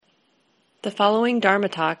The following Dharma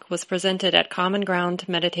talk was presented at Common Ground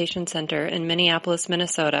Meditation Center in Minneapolis,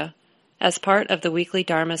 Minnesota, as part of the weekly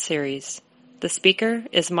Dharma series. The speaker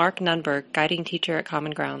is Mark Nunberg, guiding teacher at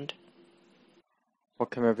Common Ground.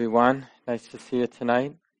 Welcome everyone. Nice to see you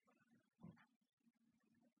tonight.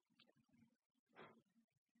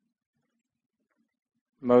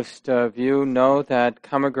 Most of you know that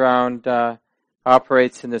Common Ground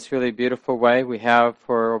operates in this really beautiful way. We have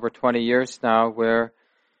for over 20 years now, where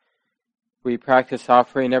we practice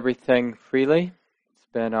offering everything freely. It's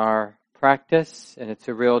been our practice, and it's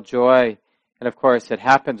a real joy. And of course, it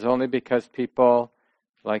happens only because people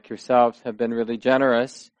like yourselves have been really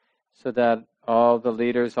generous, so that all the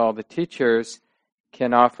leaders, all the teachers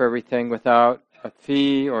can offer everything without a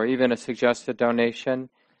fee or even a suggested donation,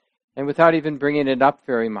 and without even bringing it up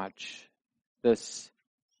very much. This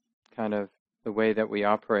kind of the way that we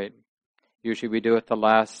operate. Usually we do it the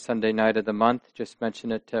last Sunday night of the month, just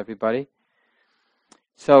mention it to everybody.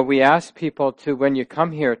 So we ask people to, when you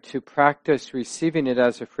come here, to practice receiving it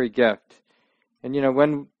as a free gift. And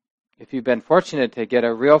if you've been fortunate to get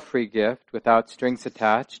a real free gift without strings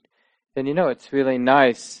attached, then it's really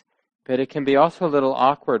nice. But it can be also a little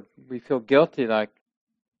awkward. We feel guilty, like,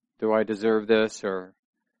 do I deserve this? Or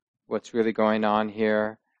what's really going on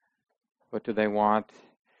here? What do they want?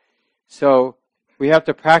 So we have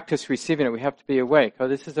to practice receiving it. We have to be awake. Oh,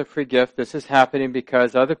 this is a free gift. This is happening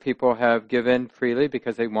because other people have given freely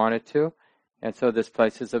because they wanted to. And so this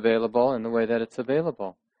place is available in the way that it's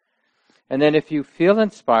available. And then if you feel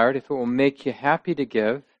inspired, if it will make you happy to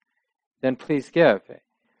give, then please give.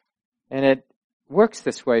 And it works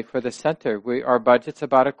this way for the center. Our budget's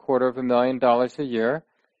about $250,000 a year.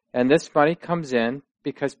 And this money comes in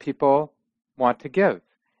because people want to give.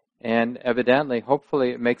 And evidently,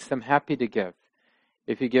 hopefully, it makes them happy to give.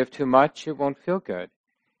 If you give too much, it won't feel good.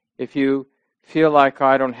 If you feel like,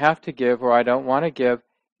 I don't have to give or I don't want to give,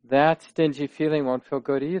 that stingy feeling won't feel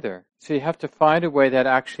good either. So you have to find a way that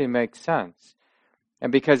actually makes sense.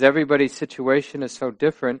 And because everybody's situation is so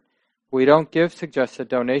different, we don't give suggested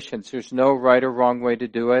donations. There's no right or wrong way to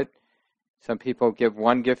do it. Some people give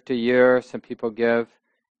one gift a year. Some people give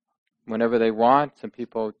whenever they want. Some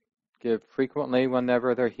people give frequently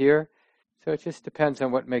whenever they're here. So it just depends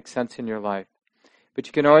on what makes sense in your life. But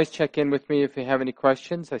you can always check in with me if you have any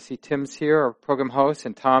questions. I see Tim's here, our program host,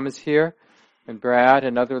 and Tom is here, and Brad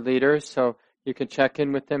and other leaders. So you can check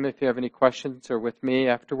in with them if you have any questions, or with me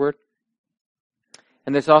afterward.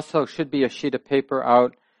 And there's also should be a sheet of paper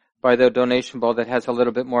out by the donation bowl that has a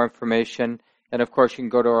little bit more information. And of course, you can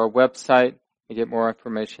go to our website and get more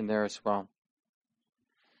information there as well.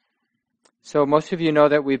 So most of you know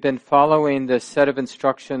that we've been following this set of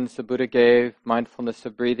instructions the Buddha gave, mindfulness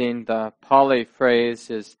of breathing. The Pali phrase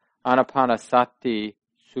is Anapanasati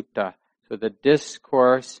Sutta. So the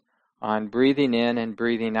discourse on breathing in and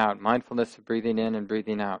breathing out, mindfulness of breathing in and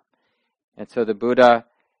breathing out. And so the Buddha,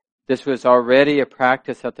 this was already a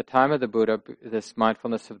practice at the time of the Buddha, this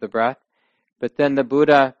mindfulness of the breath. But then the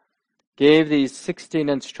Buddha gave these 16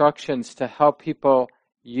 instructions to help people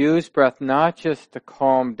use breath not just to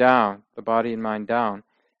calm down, the body and mind down,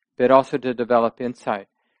 but also to develop insight.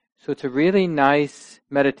 So it's a really nice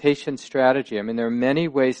meditation strategy. I mean, there are many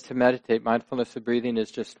ways to meditate. Mindfulness of breathing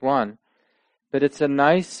is just one. But it's a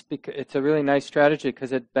really nice strategy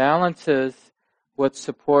because it balances what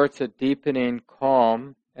supports a deepening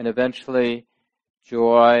calm and eventually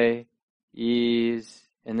joy, ease,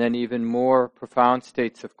 and then even more profound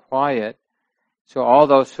states of quiet. So all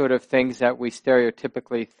those sort of things that we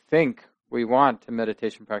stereotypically think we want to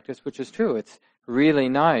meditation practice, which is true. It's really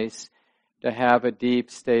nice to have a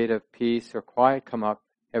deep state of peace or quiet come up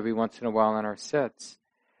every once in a while in our sits.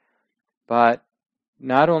 But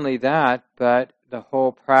not only that, but the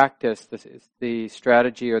whole practice, the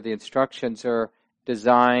strategy or the instructions are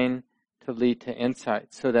designed to lead to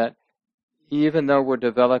insight, so that even though we're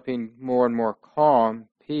developing more and more calm,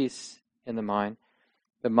 peace in the mind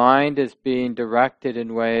is being directed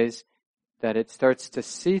in ways that it starts to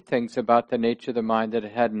see things about the nature of the mind that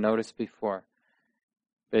it hadn't noticed before.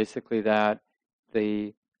 Basically that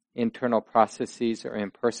the internal processes are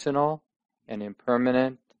impersonal and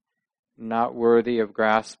impermanent, not worthy of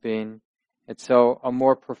grasping. And so a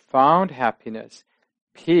more profound happiness,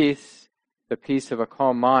 peace, the peace of a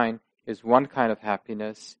calm mind, is one kind of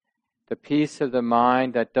happiness. The peace of the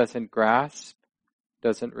mind that doesn't grasp,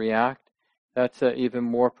 doesn't react, that's an even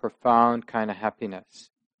more profound kind of happiness.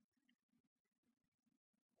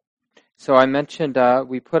 So I mentioned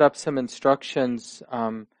we put up some instructions,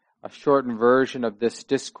 a shortened version of this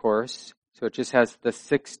discourse. So it just has the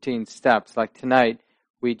 16 steps. Like tonight,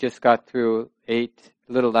 we just got through 8,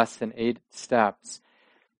 a little less than 8 steps.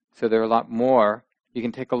 So there are a lot more. You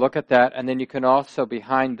can take a look at that, and then you can also,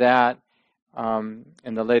 behind that,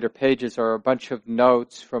 in the later pages, are a bunch of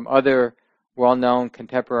notes from other well-known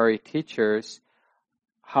contemporary teachers,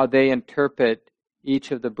 how they interpret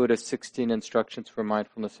each of the Buddha's 16 instructions for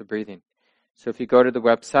mindfulness of breathing. So if you go to the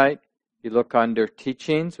website, you look under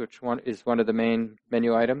Teachings, which one is one of the main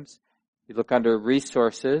menu items. You look under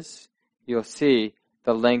Resources, you'll see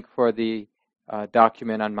the link for the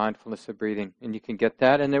document on mindfulness of breathing. And you can get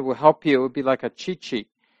that, and it will help you. It will be like a cheat sheet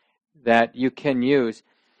that you can use.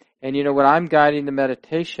 And when I'm guiding the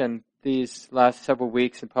meditation these last several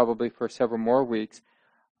weeks and probably for several more weeks,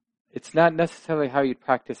 it's not necessarily how you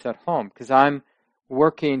practice at home, because I'm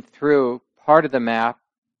working through part of the map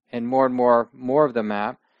and more of the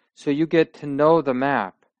map, so you get to know the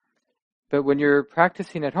map. But when you're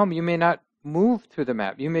practicing at home, you may not move through the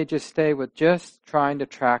map. You may just stay with just trying to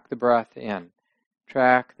track the breath in,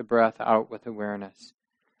 track the breath out with awareness.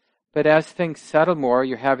 But as things settle more,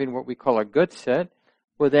 you're having what we call a good sit,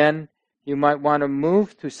 well then you might want to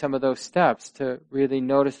move through some of those steps to really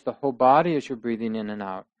notice the whole body as you're breathing in and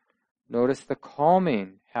out. Notice the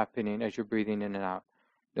calming happening as you're breathing in and out.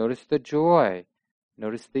 Notice the joy.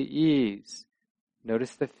 Notice the ease.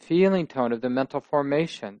 Notice the feeling tone of the mental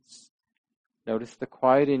formations. Notice the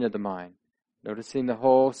quieting of the mind. Noticing the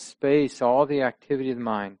whole space, all the activity of the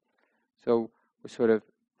mind. So we're sort of,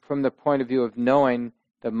 from the point of view of knowing,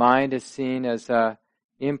 the mind is seen as a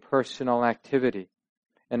impersonal activity,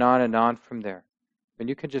 and on from there. And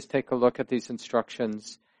you can just take a look at these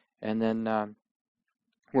instructions and then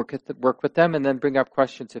work with them, and then bring up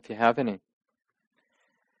questions if you have any.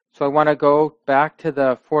 So I want to go back to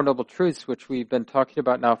the Four Noble Truths, which we've been talking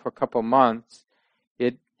about now for a couple months.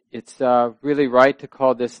 It's really right to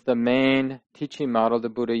call this the main teaching model the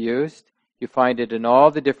Buddha used. You find it in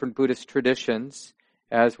all the different Buddhist traditions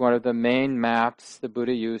as one of the main maps the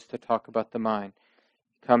Buddha used to talk about the mind.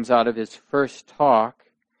 It comes out of his first talk,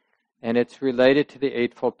 and it's related to the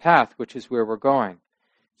Eightfold Path, which is where we're going.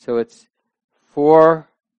 So it's 4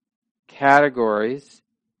 categories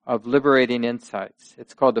of liberating insights.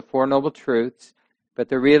 It's called the Four Noble Truths, but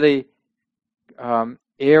they're really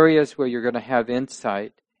areas where you're going to have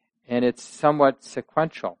insight, and it's somewhat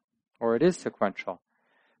sequential, or it is sequential.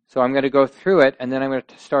 So I'm going to go through it, and then I'm going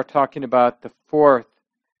to start talking about the 4th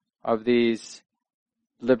of these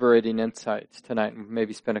liberating insights tonight, and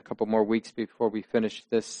maybe spend a couple more weeks before we finish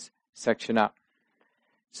this section up.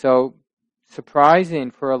 So,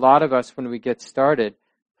 surprising for a lot of us when we get started,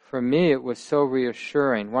 for me it was so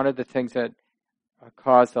reassuring. One of the things that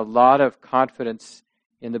caused a lot of confidence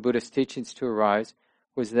in the Buddhist teachings to arise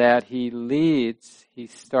was that he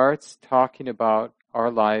starts talking about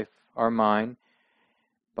our life, our mind,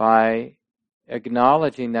 by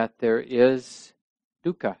acknowledging that there is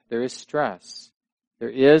dukkha, there is stress. There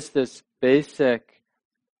is this basic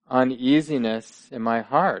uneasiness in my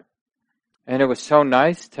heart. And it was so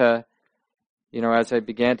nice to, as I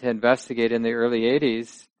began to investigate in the early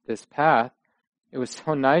 80s this path, it was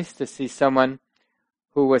so nice to see someone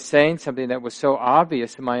who was saying something that was so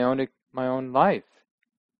obvious in my own life.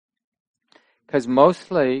 Because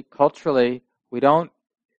mostly, culturally,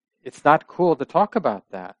 it's not cool to talk about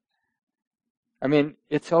that. I mean,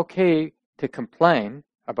 it's okay to complain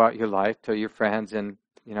about your life to your friends and,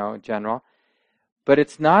 in general, but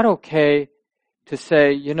it's not okay to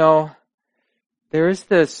say, there is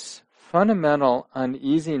this fundamental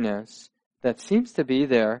uneasiness that seems to be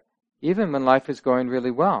there even when life is going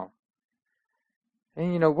really well.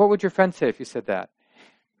 And, what would your friend say if you said that?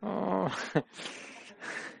 Oh,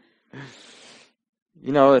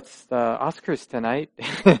 it's the Oscars tonight.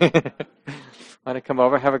 Want to come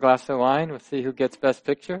over, have a glass of wine? We'll see who gets Best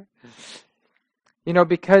Picture.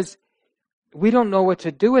 Because we don't know what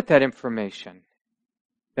to do with that information.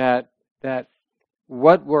 That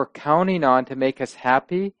what we're counting on to make us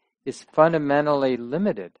happy is fundamentally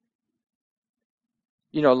limited.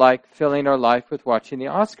 Like filling our life with watching the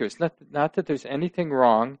Oscars. Not that there's anything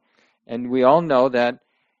wrong, and we all know that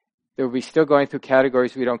we'll be still going through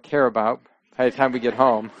categories we don't care about by the time we get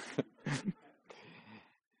home.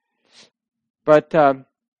 But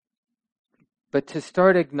to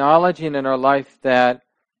start acknowledging in our life that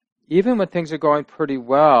even when things are going pretty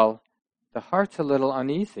well, the heart's a little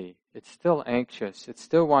uneasy. It's still anxious. It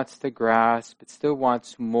still wants to grasp. It still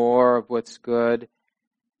wants more of what's good.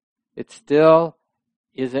 It still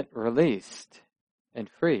isn't released and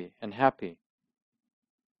free and happy.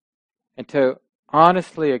 And to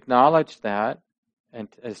honestly acknowledge that, and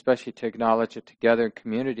especially to acknowledge it together in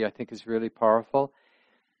community, I think is really powerful.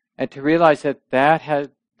 And to realize that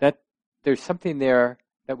there's something there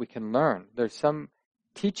that we can learn. There's some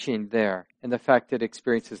teaching there and the fact that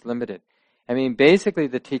experience is limited. I mean, basically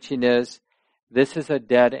the teaching is this is a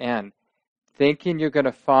dead end. Thinking you're going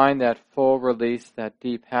to find that full release, that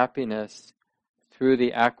deep happiness through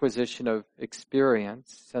the acquisition of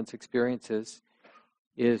experience, sense experiences,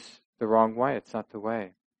 is the wrong way. It's not the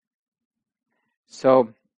way.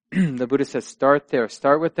 So the Buddha says start there.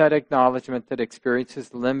 Start with that acknowledgement that experience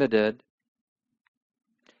is limited.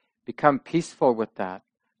 Become peaceful with that.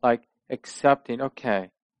 Like accepting, okay.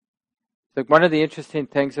 So one of the interesting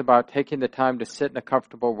things about taking the time to sit in a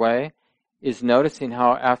comfortable way is noticing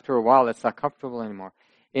how after a while it's not comfortable anymore.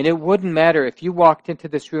 And it wouldn't matter if you walked into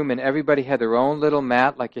this room and everybody had their own little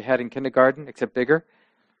mat like you had in kindergarten, except bigger,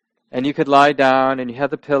 and you could lie down and you had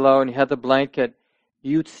the pillow and you had the blanket,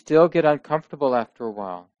 you'd still get uncomfortable after a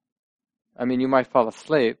while. I mean, you might fall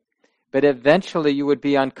asleep, but eventually you would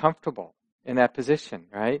be uncomfortable in that position,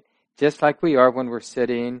 right? Just like we are when we're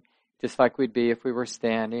sitting, just like we'd be if we were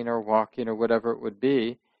standing or walking or whatever it would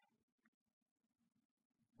be.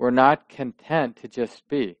 We're not content to just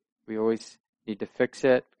be. We always need to fix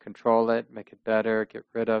it, control it, make it better, get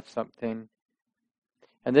rid of something.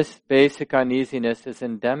 And this basic uneasiness is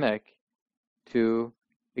endemic to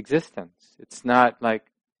existence. It's not like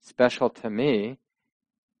special to me.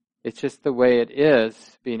 It's just the way it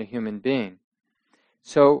is being a human being.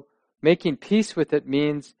 So making peace with it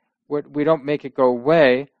means we don't make it go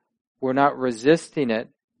away. We're not resisting it.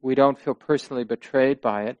 We don't feel personally betrayed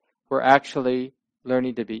by it. We're actually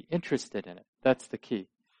learning to be interested in it. That's the key.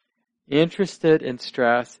 Interested in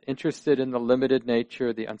stress, interested in the limited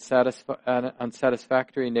nature, the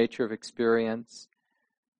unsatisfactory nature of experience,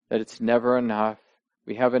 that it's never enough.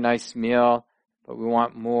 We have a nice meal, but we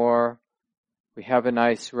want more. We have a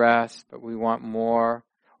nice rest, but we want more.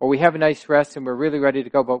 Or we have a nice rest and we're really ready to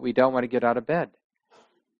go, but we don't want to get out of bed.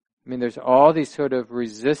 I mean, there's all these sort of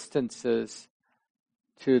resistances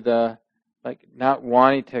to the, like, not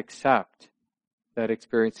wanting to accept that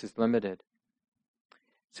experience is limited.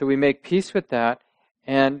 So we make peace with that,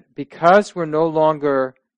 and because we're no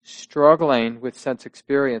longer struggling with sense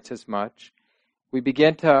experience as much, we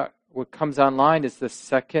begin to, what comes online is the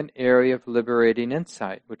second area of liberating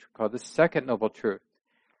insight, which we call the second noble truth.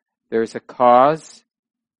 There's a cause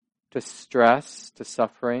to stress, to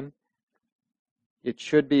suffering. It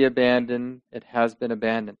should be abandoned. It has been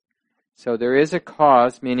abandoned. So there is a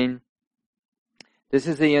cause, meaning this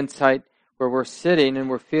is the insight where we're sitting and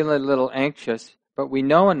we're feeling a little anxious, but we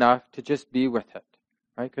know enough to just be with it,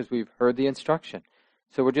 right? Because we've heard the instruction.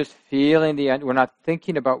 So we're just feeling we're not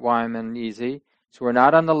thinking about why I'm uneasy. So we're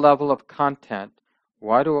not on the level of content.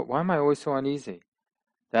 Why am I always so uneasy?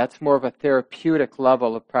 That's more of a therapeutic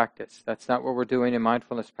level of practice. That's not what we're doing in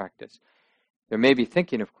mindfulness practice. There may be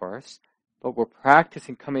thinking, of course, but we're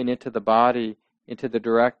practicing coming into the body, into the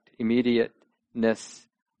direct immediateness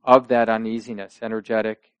of that uneasiness,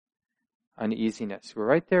 energetic uneasiness. We're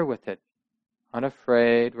right there with it,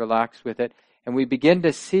 unafraid, relaxed with it. And we begin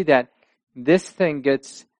to see that this thing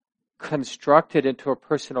gets constructed into a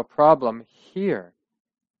personal problem here.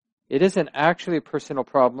 It isn't actually a personal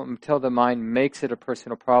problem until the mind makes it a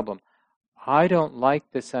personal problem. I don't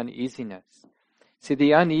like this uneasiness. See,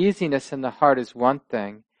 the uneasiness in the heart is one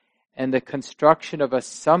thing, and the construction of a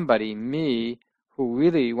somebody, me, who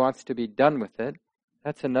really wants to be done with it,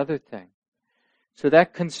 that's another thing. So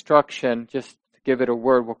that construction, just to give it a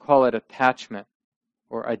word, we'll call it attachment,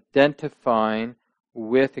 or identifying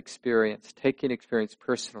with experience, taking experience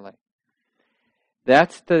personally.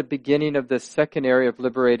 That's the beginning of the second area of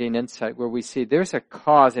liberating insight, where we see there's a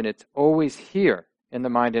cause and it's always here in the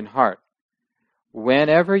mind and heart.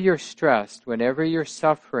 Whenever you're stressed, whenever you're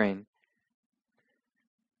suffering,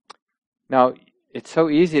 now it's so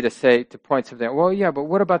easy to say, to point something, well, yeah, but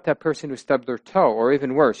what about that person who stubbed their toe? Or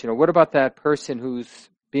even worse, what about that person who's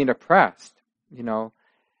being oppressed,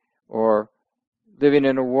 or living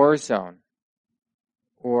in a war zone,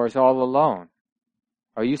 or is all alone?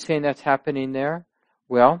 Are you saying that's happening there?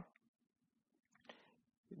 Well,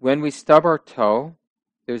 when we stub our toe,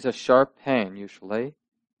 there's a sharp pain usually.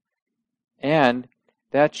 And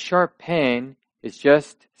that sharp pain is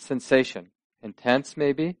just sensation. Intense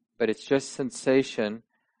maybe, but it's just sensation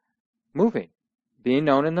moving. Being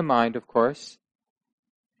known in the mind, of course.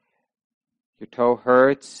 Your toe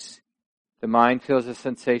hurts. The mind feels a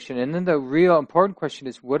sensation. And then the real important question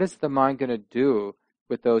is, what is the mind going to do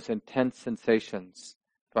with those intense sensations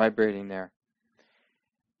vibrating there?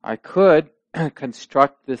 I could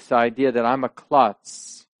construct this idea that I'm a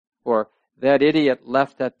klutz, or that idiot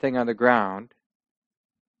left that thing on the ground,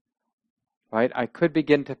 right? I could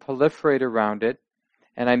begin to proliferate around it,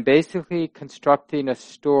 and I'm basically constructing a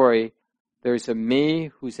story There's a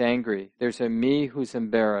me who's angry. There's a me who's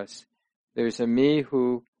embarrassed. There's a me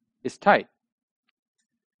who is tight.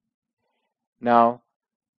 Now,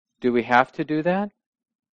 do we have to do that?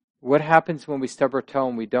 What happens when we stub our toe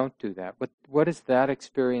and we don't do that? What is that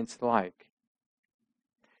experience like?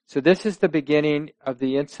 So this is the beginning of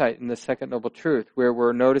the insight in the Second Noble Truth, where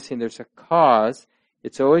we're noticing there's a cause.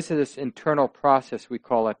 It's always this internal process we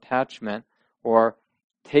call attachment, or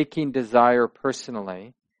taking desire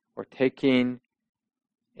personally, or taking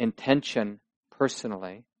intention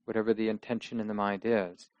personally, whatever the intention in the mind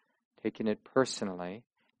is, taking it personally,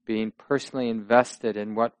 being personally invested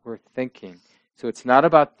in what we're thinking. So it's not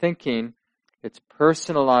about thinking, it's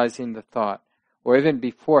personalizing the thought. Or even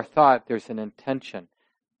before thought, there's an intention,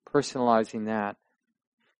 personalizing that.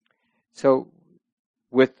 So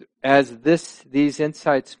as these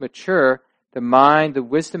insights mature, the mind, the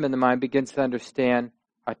wisdom in the mind begins to understand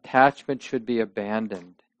attachment should be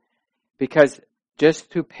abandoned. Because just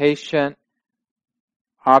through patient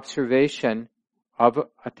observation of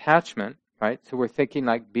attachment, right? So we're thinking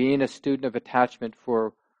like being a student of attachment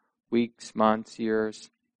for weeks, months, years.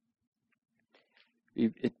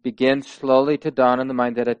 It begins slowly to dawn on the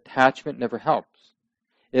mind that attachment never helps.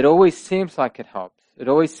 It always seems like it helps. It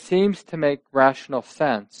always seems to make rational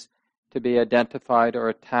sense to be identified or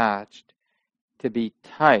attached, to be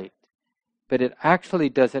tight. But it actually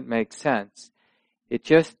doesn't make sense. It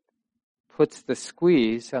just puts the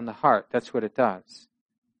squeeze on the heart. That's what it does.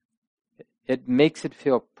 It makes it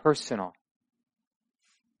feel personal.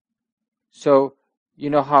 So, you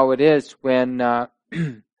know how it is when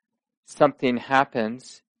something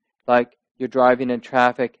happens, like you're driving in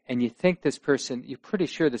traffic and you think you're pretty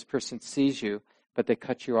sure this person sees you, but they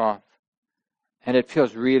cut you off. And it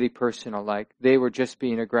feels really personal, like they were just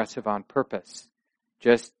being aggressive on purpose.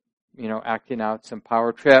 Just, acting out some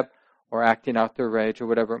power trip or acting out their rage or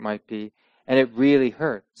whatever it might be. And it really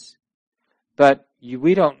hurts. But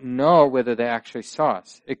we don't know whether they actually saw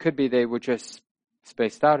us. It could be they were just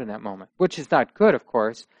spaced out in that moment, which is not good, of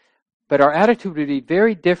course. But our attitude would be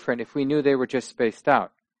very different if we knew they were just spaced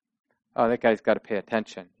out. Oh, that guy's got to pay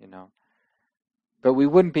attention, But we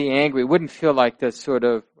wouldn't be angry. We wouldn't feel like this sort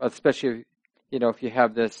of, especially, if you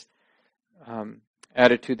have this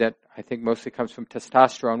attitude that I think mostly comes from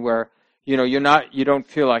testosterone, where, you don't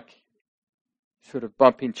feel like sort of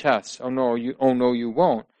bumping chests. Oh no, you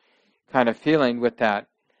won't kind of feeling with that.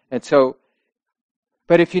 And so,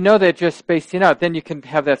 but if you know they're just spacing out, then you can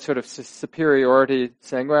have that sort of superiority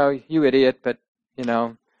saying, well, you idiot, but,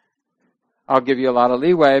 I'll give you a lot of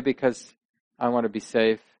leeway because I want to be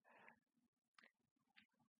safe.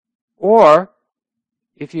 Or,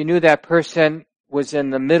 if you knew that person was in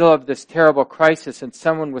the middle of this terrible crisis and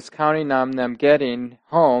someone was counting on them getting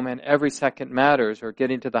home and every second matters, or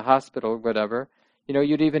getting to the hospital or whatever,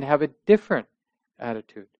 you'd even have a different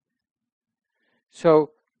attitude.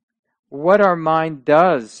 So, what our mind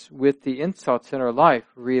does with the insults in our life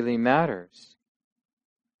really matters.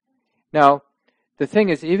 Now, the thing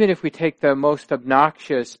is, even if we take the most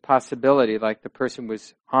obnoxious possibility, like the person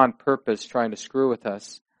was on purpose trying to screw with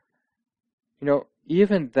us,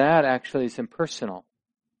 even that actually is impersonal.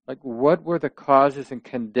 Like, what were the causes and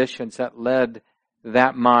conditions that led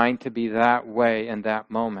that mind to be that way in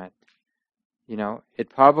that moment? It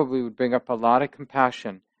probably would bring up a lot of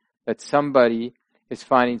compassion that somebody is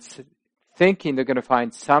thinking they're going to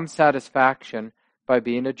find some satisfaction by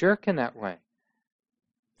being a jerk in that way.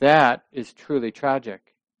 That is truly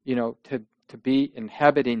tragic. To be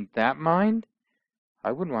inhabiting that mind,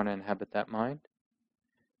 I wouldn't want to inhabit that mind.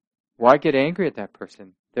 Why get angry at that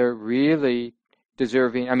person? They're really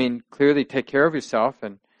deserving. Clearly take care of yourself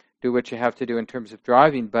and do what you have to do in terms of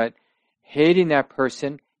driving, but hating that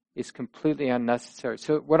person is completely unnecessary.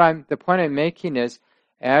 So the point I'm making is,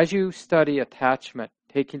 as you study attachment,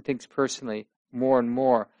 taking things personally more and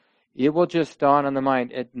more, it will just dawn on the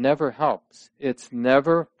mind, it never helps. It's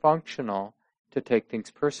never functional to take things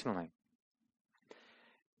personally.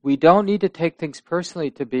 We don't need to take things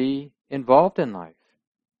personally to be involved in life,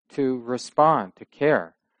 to respond, to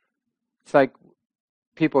care. It's like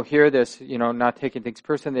people hear this, not taking things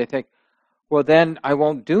personally, they think, well, then I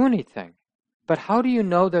won't do anything. But how do you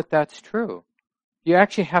know that that's true? You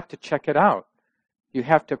actually have to check it out. You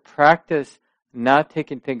have to practice not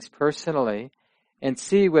taking things personally and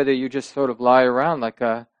see whether you just sort of lie around like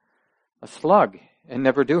a slug and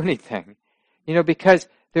never do anything. Because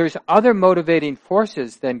there's other motivating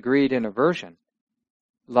forces than greed and aversion,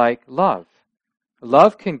 like love.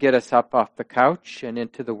 Love can get us up off the couch and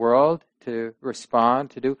into the world to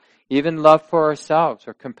respond, to do even love for ourselves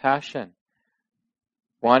or compassion.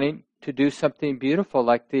 Wanting to do something beautiful,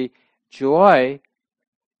 like the joy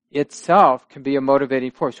itself can be a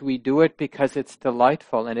motivating force. We do it because it's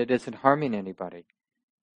delightful and it isn't harming anybody.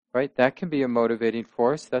 Right? That can be a motivating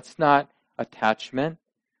force. That's not attachment.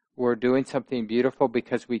 We're doing something beautiful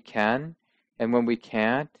because we can, and when we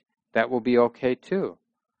can't, that will be okay too.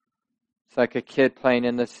 It's like a kid playing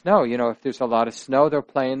in the snow. If there's a lot of snow, they'll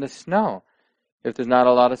play in the snow. If there's not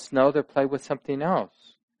a lot of snow, they'll play with something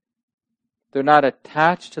else. They're not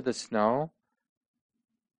attached to the snow.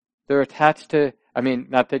 They're attached to,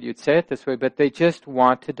 not that you'd say it this way, but they just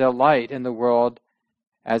want to delight in the world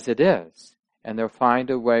as it is. And they'll find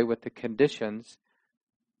a way with the conditions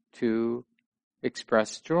to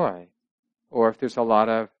express joy. Or if there's a lot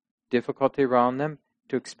of difficulty around them,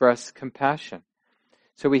 to express compassion.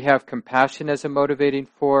 So we have compassion as a motivating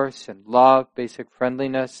force, and love, basic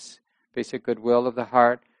friendliness, basic goodwill of the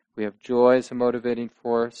heart. We have joy as a motivating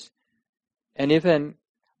force. And even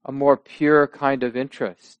a more pure kind of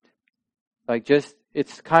interest.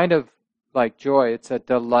 It's kind of like joy. It's a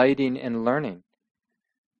delighting in learning.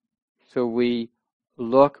 So we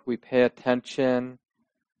look, we pay attention,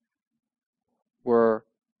 we're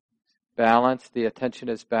balanced, the attention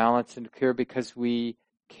is balanced and clear because we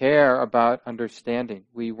care about understanding.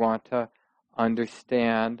 We want to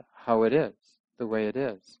understand how it is, the way it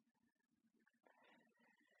is.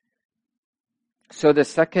 So the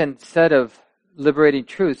second set of liberating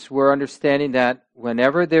truths, we're understanding that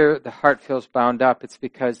whenever the heart feels bound up, it's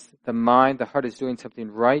because the heart is doing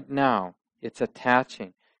something right now. It's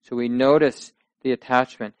attaching. So we notice the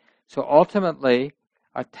attachment. So ultimately,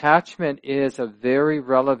 attachment is a very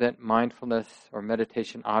relevant mindfulness or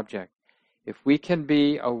meditation object. If we can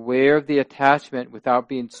be aware of the attachment without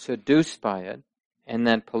being seduced by it, and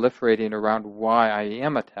then proliferating around why I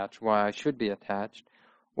am attached, why I should be attached,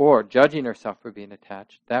 or judging ourselves for being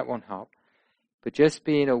attached, that won't help. But just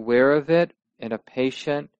being aware of it in a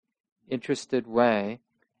patient, interested way,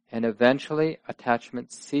 and eventually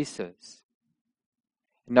attachment ceases.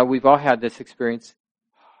 Now we've all had this experience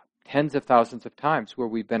tens of thousands of times where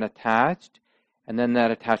we've been attached and then that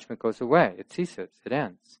attachment goes away. It ceases. It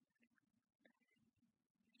ends.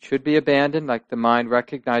 It should be abandoned, like the mind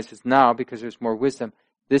recognizes now because there's more wisdom.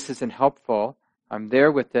 This isn't helpful. I'm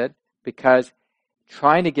there with it because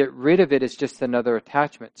trying to get rid of it is just another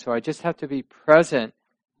attachment. So I just have to be present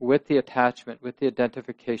with the attachment, with the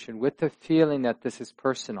identification, with the feeling that this is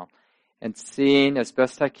personal, and seeing as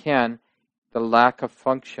best I can the lack of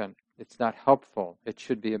function. It's not helpful. It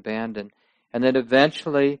should be abandoned. And then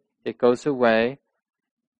eventually it goes away,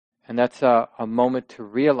 and that's a moment to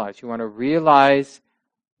realize. You want to realize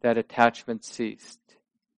that attachment ceased.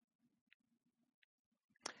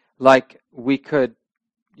 Like we could,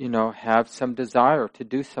 have some desire to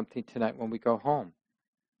do something tonight when we go home.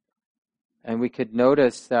 And we could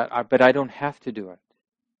notice that, but I don't have to do it.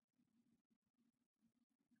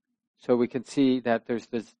 So we can see that there's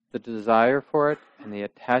the desire for it and the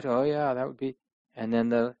that would be, and then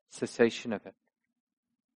the cessation of it.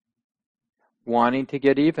 Wanting to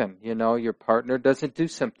get even, your partner doesn't do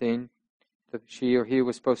something that she or he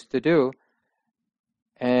was supposed to do,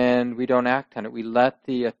 and we don't act on it. We let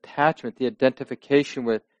the attachment, the identification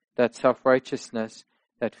with that self-righteousness,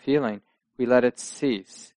 that feeling, we let it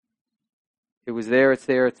cease. It was there, it's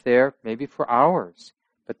there, maybe for hours,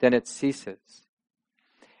 but then it ceases.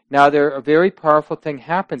 Now, a very powerful thing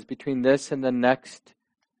happens between this and the next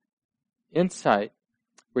insight,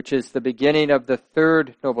 which is the beginning of the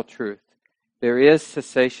third noble truth. There is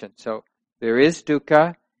cessation. So there is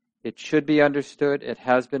dukkha. It should be understood. It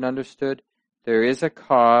has been understood. There is a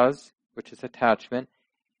cause, which is attachment.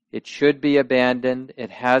 It should be abandoned.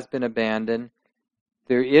 It has been abandoned.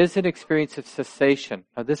 There is an experience of cessation.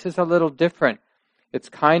 Now, this is a little different. It's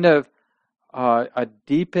kind of a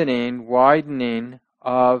deepening, widening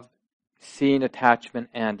of seeing attachment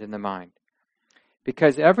end in the mind.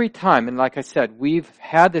 Because every time, and like I said, we've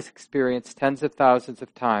had this experience tens of thousands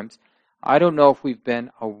of times. I don't know if we've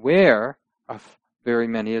been aware of very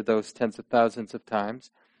many of those tens of thousands of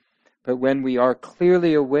times, but when we are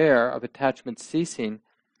clearly aware of attachment ceasing,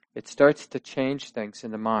 it starts to change things in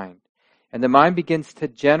the mind. And the mind begins to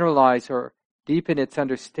generalize or deepen its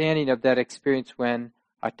understanding of that experience when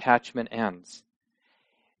attachment ends.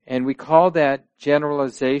 And we call that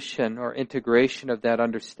generalization or integration of that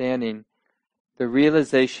understanding the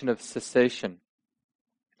realization of cessation.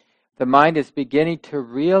 The mind is beginning to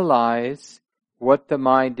realize what the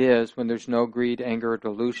mind is when there's no greed, anger, or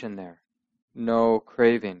delusion there. No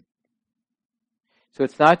craving. So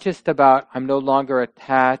it's not just about I'm no longer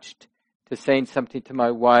attached to saying something to my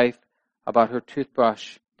wife about her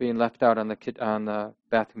toothbrush being left out on the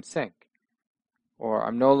bathroom sink. Or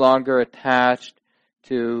I'm no longer attached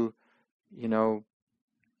to,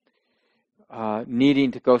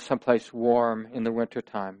 needing to go someplace warm in the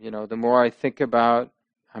wintertime. The more I think about,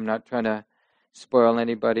 I'm not trying to spoil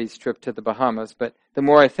anybody's trip to the Bahamas, but the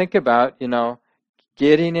more I think about,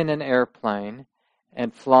 getting in an airplane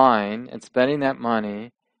and flying and spending that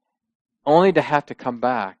money only to have to come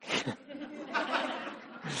back.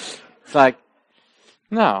 It's like,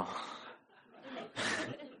 no.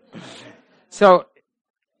 So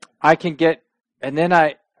I can get, and then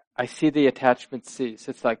I see the attachment cease.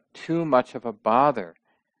 It's like too much of a bother,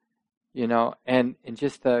 and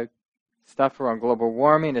just the stuff around global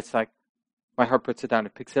warming, it's like my heart puts it down.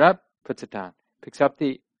 It picks it up, puts it down. Picks up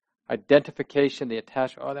the identification, the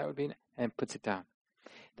attachment, that would be, and puts it down.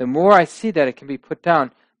 The more I see that it can be put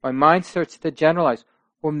down, my mind starts to generalize.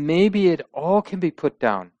 Well, maybe it all can be put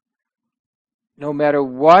down. No matter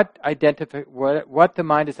what the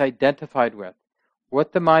mind is identified with,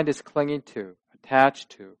 what the mind is clinging to, attached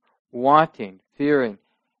to, wanting, fearing,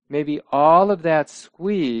 maybe all of that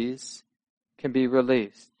squeeze can be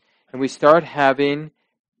released. And we start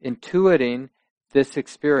intuiting this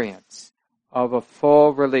experience of a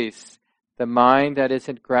full release, the mind that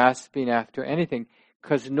isn't grasping after anything.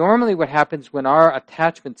 Because normally what happens when our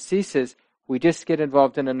attachment ceases, we just get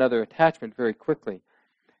involved in another attachment very quickly.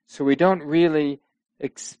 So we don't really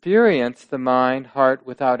experience the mind, heart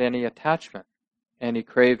without any attachment, any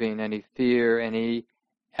craving, any fear, any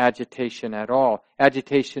agitation at all.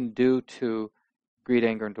 Agitation due to greed,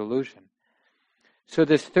 anger, and delusion. So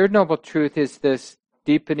this third noble truth is this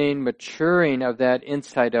deepening, maturing of that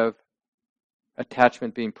insight of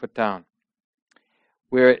attachment being put down,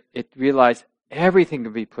 where it realized everything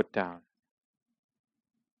can be put down.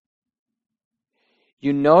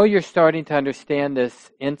 You're starting to understand this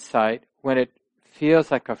insight when it feels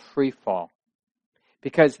like a free fall.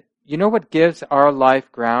 Because what gives our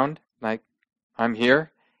life ground, like I'm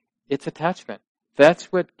here? It's attachment. That's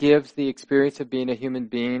what gives the experience of being a human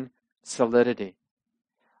being solidity.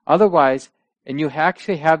 Otherwise, and you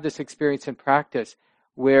actually have this experience in practice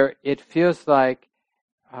where it feels like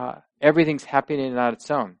everything's happening on its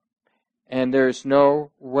own. And there's no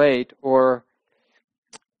weight, or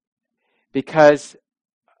because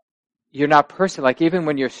you're not personal. Like even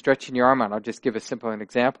when you're stretching your arm out, I'll just give a simple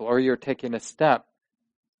example, or you're taking a step.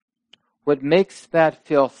 What makes that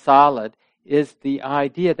feel solid is the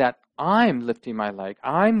idea that I'm lifting my leg,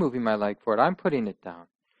 I'm moving my leg forward, I'm putting it down.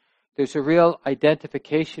 There's a real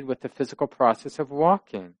identification with the physical process of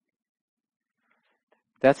walking.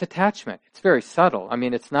 That's attachment. It's very subtle. I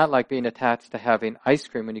mean, it's not like being attached to having ice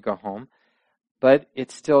cream when you go home, but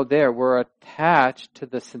it's still there. We're attached to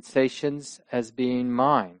the sensations as being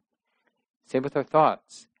mine. Same with our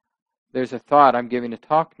thoughts. There's a thought, I'm giving a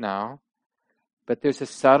talk now, but there's a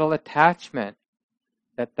subtle attachment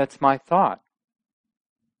that's my thought.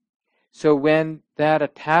 So when that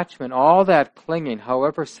attachment, all that clinging,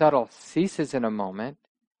 however subtle, ceases in a moment,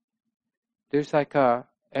 there's like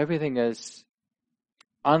everything is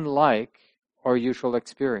unlike our usual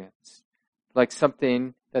experience. Like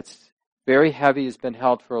something that's very heavy has been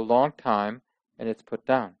held for a long time and it's put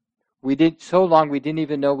down. We did so long we didn't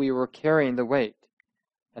even know we were carrying the weight,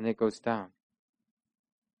 and it goes down.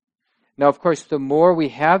 Now, of course, the more we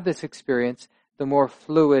have this experience, the more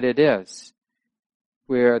fluid it is,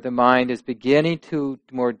 where the mind is beginning to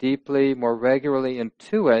more deeply, more regularly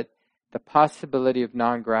intuit the possibility of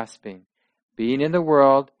non-grasping, being in the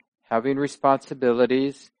world, having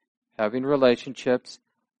responsibilities, having relationships,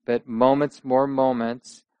 but more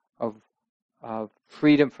moments of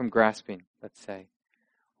freedom from grasping, let's say,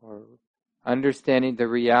 or understanding the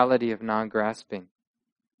reality of non-grasping.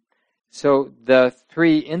 So the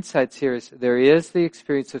three insights here is there is the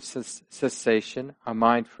experience of cessation, a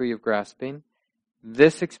mind free of grasping.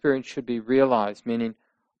 This experience should be realized, meaning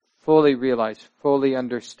fully realized, fully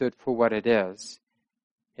understood for what it is.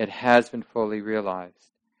 It has been fully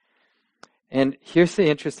realized. And here's the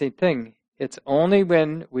interesting thing. It's only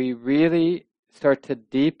when we really start to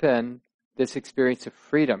deepen this experience of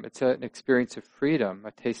freedom, it's an experience of freedom,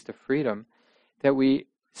 a taste of freedom, that we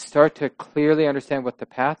start to clearly understand what the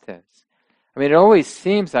path is. I mean, it always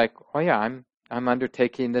seems like, oh yeah, I'm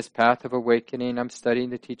undertaking this path of awakening, I'm studying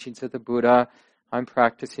the teachings of the Buddha, I'm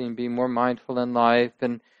practicing being more mindful in life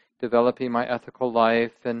and developing my ethical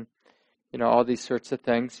life and, all these sorts of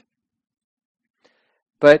things.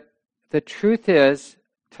 But the truth is,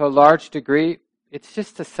 to a large degree, it's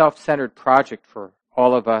just a self-centered project for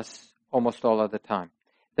all of us almost all of the time.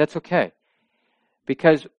 That's okay.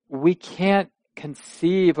 Because we can't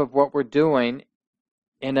conceive of what we're doing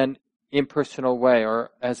in an impersonal way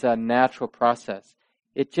or as a natural process.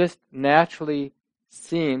 It just naturally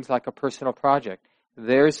seems like a personal project.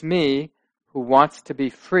 There's me who wants to be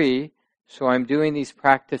free, So I'm doing these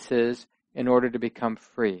practices in order to become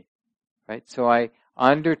free, right? So I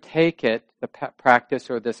undertake it, the practice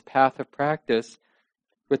or this path of practice,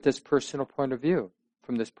 with this personal point of view,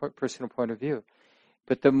 from this personal point of view.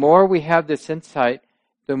 But the more we have this insight,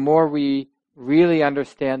 the more we really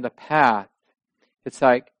understand the path. It's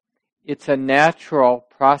like, it's a natural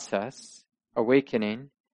process,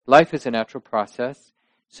 awakening. Life is a natural process.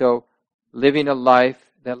 So living a life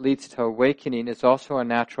that leads to awakening is also a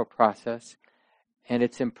natural process, and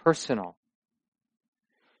it's impersonal.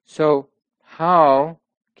 So how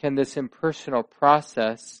can this impersonal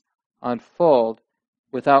process unfold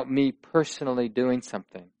without me personally doing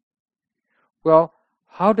something? Well,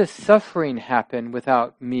 how does suffering happen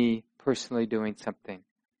without me personally doing something?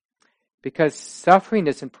 Because suffering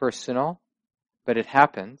isn't personal, but it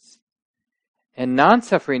happens. And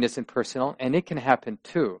non-suffering isn't personal, and it can happen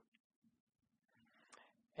too.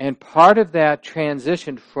 And part of that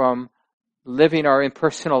transition from living our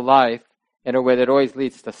impersonal life in a way that always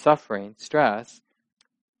leads to suffering, stress,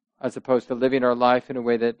 as opposed to living our life in a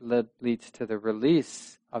way that leads to the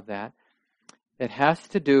release of that, it has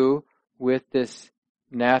to do with this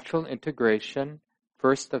natural integration,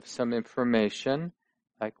 first of some information,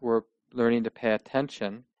 like we're learning to pay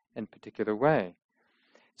attention in a particular way.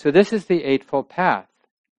 So this is the Eightfold Path.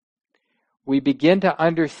 We begin to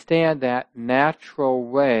understand that natural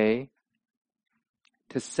way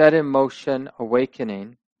to set in motion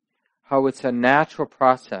awakening, how it's a natural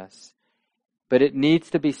process, but it needs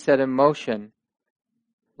to be set in motion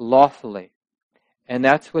lawfully. And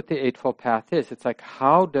that's what the Eightfold Path is. It's like,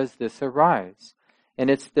 how does this arise? And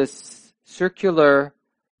it's this circular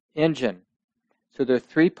engine. So there are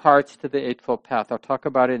 3 parts to the Eightfold Path. I'll talk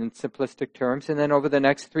about it in simplistic terms, and then over the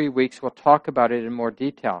next 3 weeks we'll talk about it in more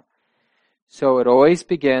detail. So it always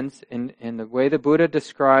begins, in the way the Buddha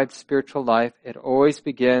describes spiritual life, it always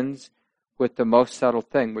begins with the most subtle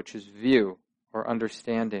thing, which is view or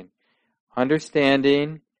understanding.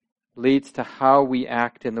 Understanding leads to how we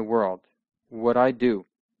act in the world, what I do,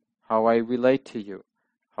 how I relate to you,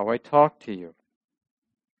 how I talk to you,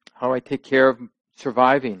 how I take care of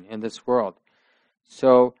surviving in this world.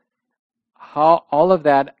 So how all of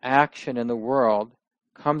that action in the world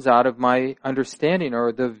comes out of my understanding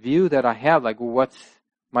or the view that I have, like what's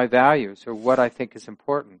my values or what I think is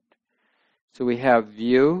important. So we have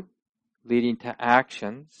view leading to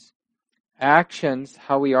actions. Actions,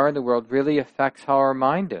 how we are in the world, really affects how our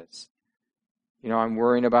mind is. You know, I'm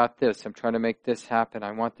worrying about this. I'm trying to make this happen.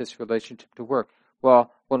 I want this relationship to work.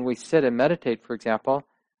 Well, when we sit and meditate, for example,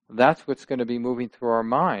 that's what's going to be moving through our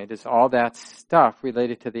mind, is all that stuff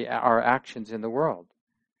related to our actions in the world,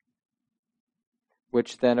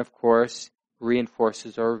 which then, of course,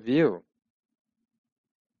 reinforces our view.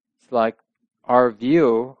 It's like our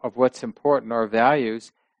view of what's important, our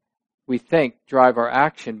values, we think drive our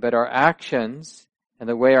action, but our actions and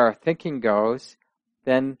the way our thinking goes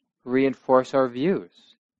then reinforce our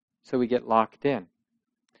views. So we get locked in.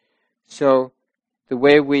 So the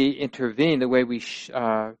way we intervene, the way we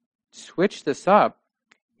switch this up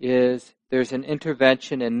is there's an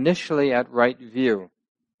intervention initially at right view.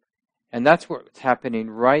 And that's what's happening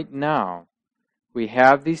right now. We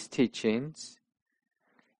have these teachings.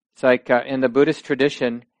 It's like in the Buddhist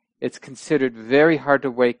tradition, it's considered very hard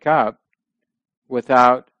to wake up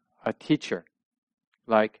without a teacher.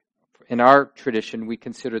 Like in our tradition, we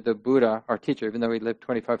consider the Buddha our teacher, even though he lived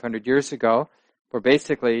 2,500 years ago. We're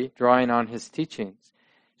basically drawing on his teachings.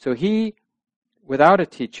 So he, without a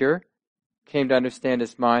teacher, came to understand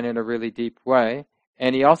his mind in a really deep way.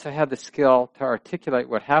 And he also had the skill to articulate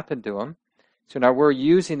what happened to him. So now we're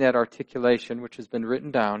using that articulation, which has been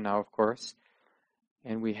written down now, of course,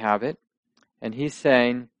 and we have it. And he's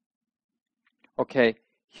saying, okay,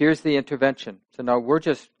 here's the intervention. So now we're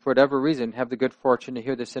just, for whatever reason, have the good fortune to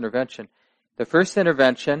hear this intervention. The first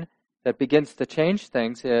intervention that begins to change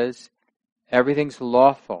things is everything's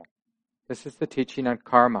lawful. This is the teaching on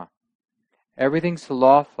karma. Everything's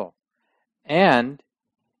lawful. And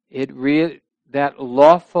that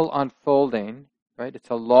lawful unfolding, right? It's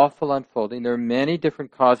a lawful unfolding. There are many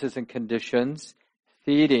different causes and conditions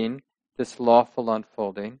feeding this lawful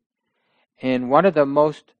unfolding. And one of the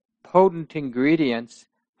most potent ingredients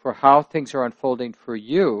for how things are unfolding for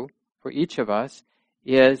you, for each of us,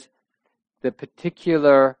 is the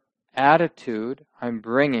particular attitude I'm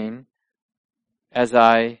bringing as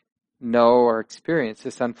I know or experience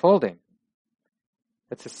this unfolding.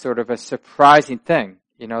 It's a sort of a surprising thing.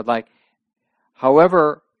 You know, like,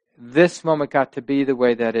 however this moment got to be the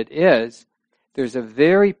way that it is, there's a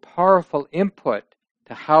very powerful input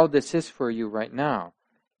to how this is for you right now.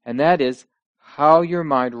 And that is how your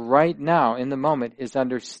mind right now, in the moment, is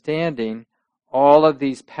understanding all of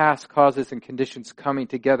these past causes and conditions coming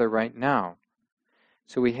together right now.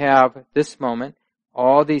 So we have this moment,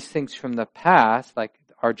 all these things from the past, like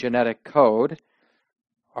our genetic code,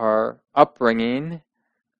 our upbringing,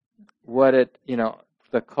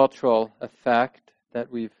 the cultural effect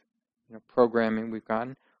that we've, programming we've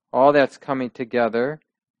gotten, all that's coming together,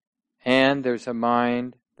 and there's a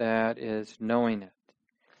mind that is knowing it.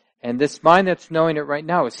 And this mind that's knowing it right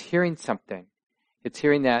now is hearing something. It's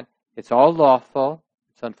hearing that it's all lawful,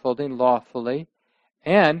 it's unfolding lawfully,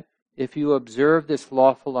 and if you observe this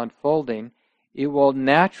lawful unfolding, it will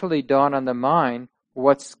naturally dawn on the mind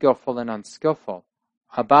what's skillful and unskillful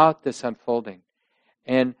about this unfolding.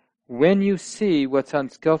 And when you see what's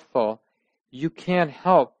unskillful, you can't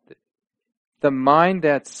help the mind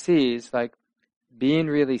that sees, like being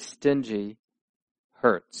really stingy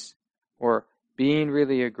hurts, or being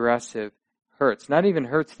really aggressive hurts. Not even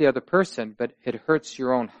hurts the other person, but it hurts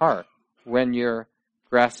your own heart when you're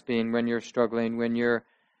grasping, when you're struggling, when you're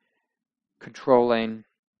controlling.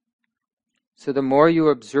 So the more you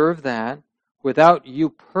observe that, without you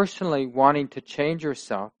personally wanting to change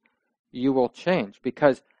yourself, you will change.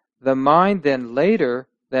 Because the mind then later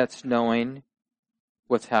that's knowing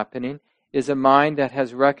what's happening is a mind that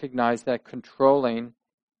has recognized that controlling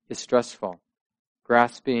is stressful.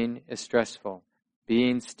 Grasping is stressful.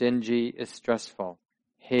 Being stingy is stressful.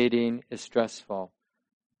 Hating is stressful.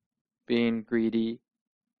 Being greedy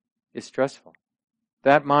is stressful.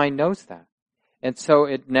 That mind knows that. And so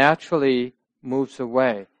it naturally moves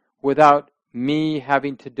away without me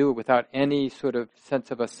having to do it, without any sort of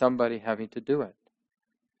sense of a somebody having to do it.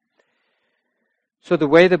 So the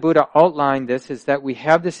way the Buddha outlined this is that we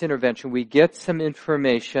have this intervention, we get some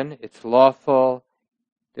information, it's lawful,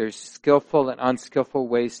 there's skillful and unskillful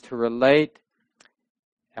ways to relate.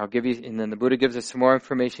 And then the Buddha gives us some more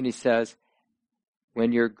information. He says,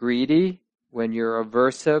 when you're greedy, when you're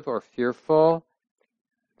aversive or fearful,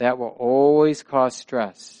 that will always cause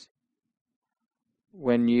stress.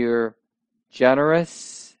 When you're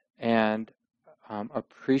generous and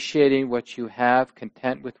appreciating what you have,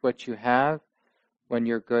 content with what you have, when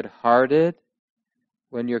you're good-hearted,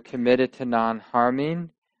 when you're committed to non-harming,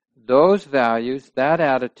 those values, that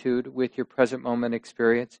attitude with your present moment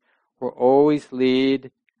experience will always lead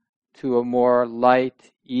to a more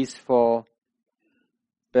light, easeful,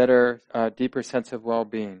 better, deeper sense of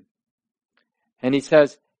well-being. And he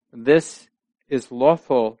says, this is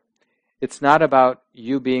lawful. It's not about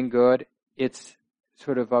you being good. It's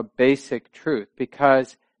sort of a basic truth,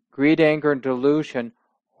 because greed, anger, and delusion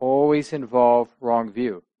always involve wrong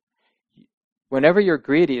view. Whenever you're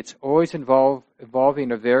greedy, it's always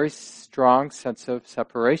involving a very strong sense of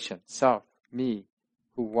separation. Self, me,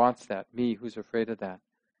 who wants that, me, who's afraid of that.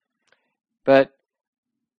 But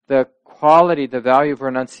the quality, the value of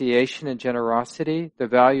renunciation and generosity, the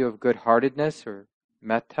value of good-heartedness or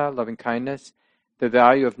metta, loving-kindness, the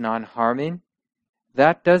value of non-harming,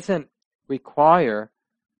 that doesn't require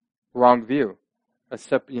wrong view, a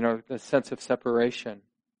sense of separation,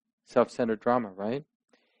 self-centered drama, right?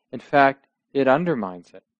 In fact, it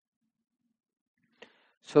undermines it.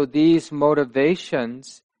 So these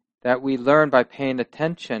motivations that we learn by paying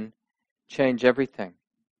attention change everything.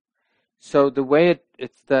 So the way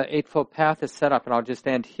it's the Eightfold Path is set up, and I'll just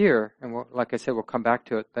end here, and like I said, we'll come back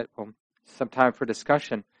to it, but some time for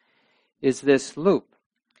discussion, is this loop.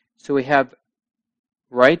 So we have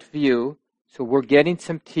right view, so we're getting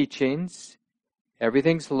some teachings,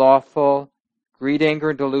 everything's lawful, greed, anger,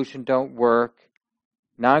 and delusion don't work,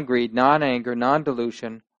 non-greed, non-anger,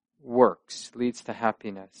 non-delusion works, leads to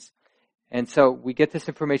happiness. And so we get this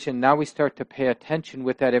information, now we start to pay attention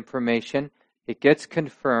with that information, it gets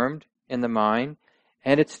confirmed in the mind,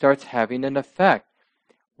 and it starts having an effect.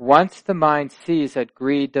 Once the mind sees that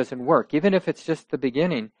greed doesn't work, even if it's just the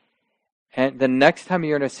beginning, and the next time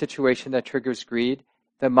you're in a situation that triggers greed,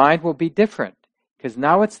 the mind will be different, because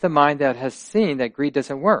now it's the mind that has seen that greed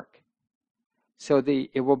doesn't work. So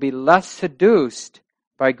it will be less seduced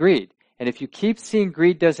by greed. And if you keep seeing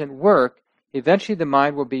greed doesn't work, eventually the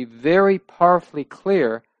mind will be very powerfully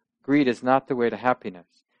clear greed is not the way to happiness.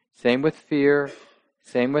 Same with fear,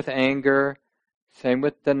 same with anger, same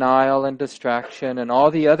with denial and distraction, and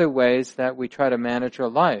all the other ways that we try to manage our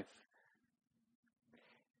life.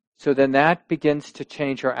 So then that begins to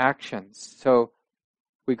change our actions. So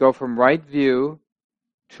we go from right view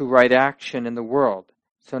to right action in the world.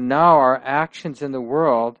 So now our actions in the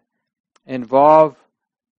world involve,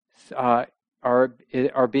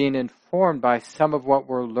 are being informed by some of what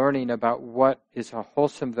we're learning about what is a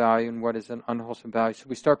wholesome value and what is an unwholesome value. So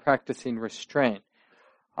we start practicing restraint.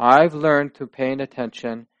 I've learned through paying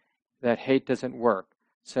attention that hate doesn't work.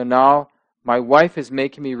 So now my wife is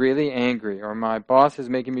making me really angry, or my boss is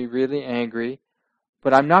making me really angry,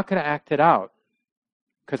 but I'm not going to act it out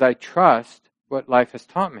because I trust what life has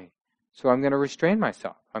taught me. So I'm going to restrain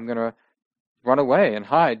myself. I'm going to run away and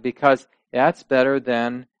hide because that's better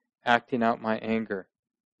than acting out my anger.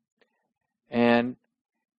 And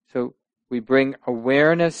so we bring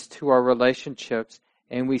awareness to our relationships,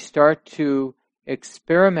 and we start to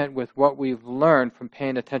experiment with what we've learned from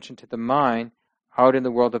paying attention to the mind out in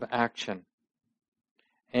the world of action.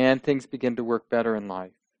 And things begin to work better in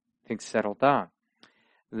life. Things settle down.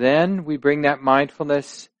 Then we bring that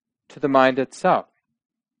mindfulness to the mind itself.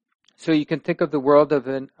 So you can think of the world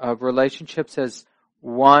of relationships as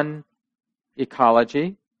one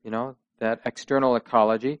ecology, that external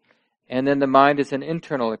ecology, and then the mind is an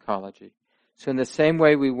internal ecology. So in the same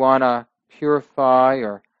way we want to purify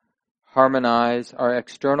or harmonize our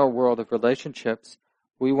external world of relationships,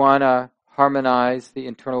 we want to harmonize the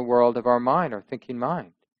internal world of our mind, our thinking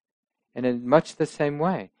mind. And in much the same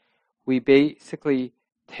way, we basically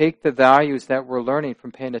take the values that we're learning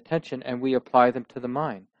from paying attention and we apply them to the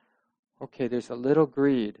mind. Okay, there's a little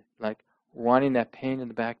greed, like wanting that pain in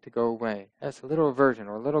the back to go away. That's a little aversion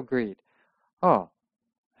or a little greed. Oh,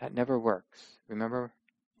 that never works. Remember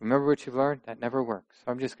what you've learned? That never works.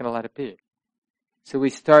 So I'm just going to let it be. So we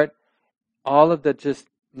start all of the just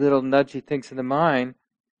little nudgy things in the mind,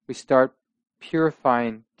 we start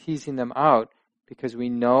purifying, teasing them out, because we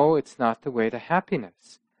know it's not the way to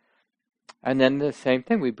happiness. And then the same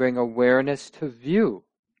thing, we bring awareness to view.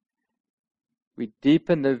 We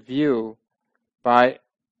deepen the view by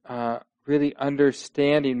really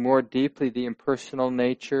understanding more deeply the impersonal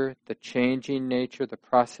nature, the changing nature, the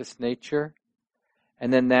process nature.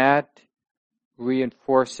 And then that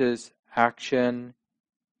reinforces action,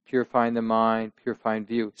 purifying the mind, purifying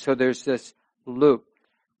view. So there's this loop.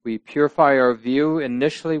 We purify our view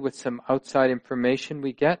initially with some outside information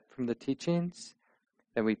we get from the teachings.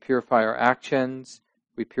 Then we purify our actions.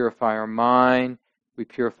 We purify our mind. We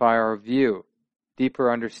purify our view.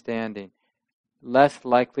 Deeper understanding. Less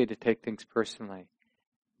likely to take things personally.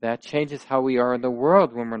 That changes how we are in the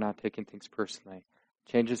world when we're not taking things personally.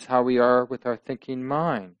 Changes how we are with our thinking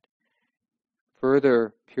mind.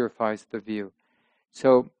 Further purifies the view.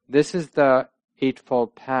 So this is the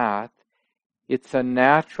Eightfold Path. It's a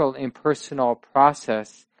natural, impersonal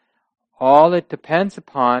process. All it depends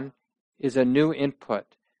upon is a new input.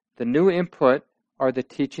 The new input are the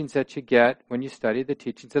teachings that you get when you study the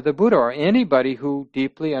teachings of the Buddha, or anybody who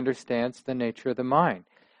deeply understands the nature of the mind,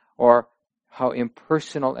 or how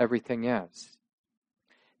impersonal everything is.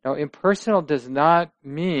 Now, impersonal does not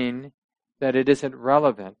mean that it isn't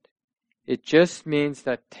relevant. It just means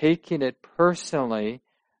that taking it personally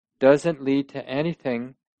doesn't lead to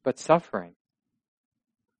anything but suffering.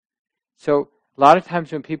 So a lot of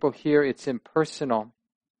times when people hear it's impersonal,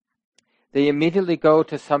 they immediately go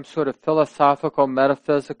to some sort of philosophical,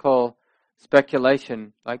 metaphysical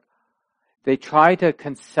speculation. Like they try to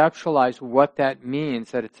conceptualize what that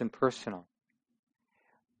means, that it's impersonal.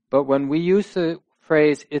 But when we use the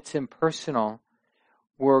phrase, it's impersonal,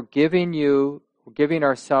 we're giving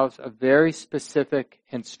ourselves a very specific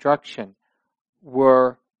instruction.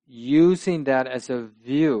 We're using that as a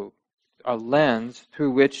view, a lens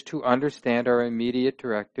through which to understand our immediate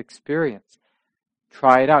direct experience.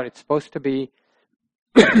 Try it out. It's supposed to be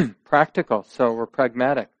practical, so we're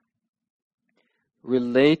pragmatic.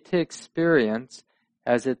 Relate to experience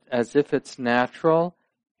as if it's natural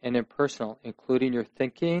and impersonal, including your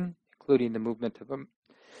thinking, including the movement of them.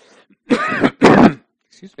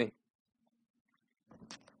 Excuse me.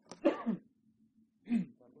 The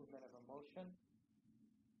movement of emotion.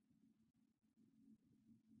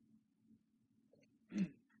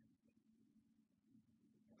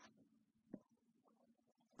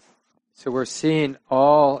 So we're seeing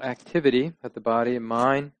all activity of the body and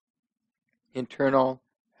mind, internal,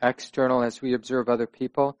 external, as we observe other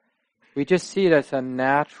people. We just see it as a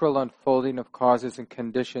natural unfolding of causes and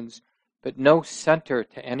conditions, but no center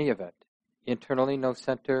to any of it. Internally, no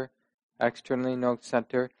center. Externally, no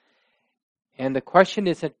center. And the question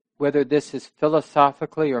isn't whether this is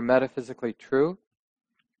philosophically or metaphysically true.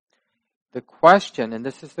 The question, and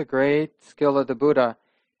this is the great skill of the Buddha,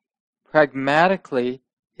 pragmatically,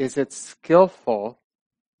 is it skillful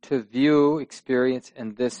to view experience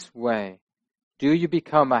in this way? Do you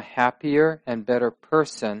become a happier and better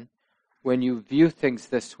person when you view things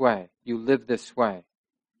this way, you live this way?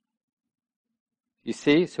 You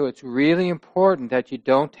see? So it's really important that you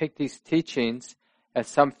don't take these teachings as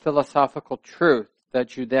some philosophical truth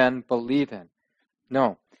that you then believe in.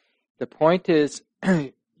 No. The point is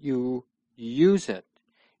you use it.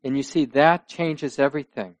 And you see, that changes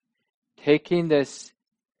everything. taking this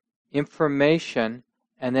information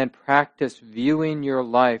and then practice viewing your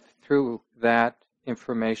life through that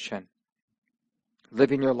information,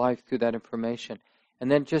 living your life through that information,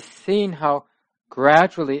 and then just seeing how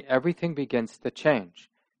gradually everything begins to change.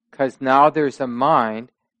 Because now there's a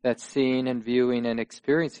mind that's seeing and viewing and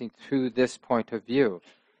experiencing through this point of view,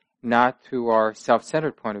 not through our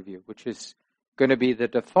self-centered point of view, which is going to be the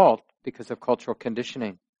default because of cultural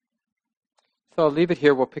conditioning. So I'll leave it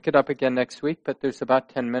here. We'll pick it up again next week, but there's about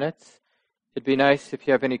 10 minutes. It'd be nice if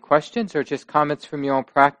you have any questions or just comments from your own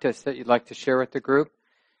practice that you'd like to share with the group,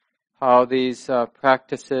 how these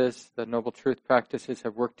practices, the Noble Truth practices,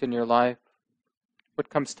 have worked in your life. What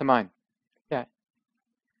comes to mind? Yeah.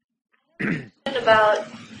 About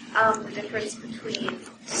the difference between,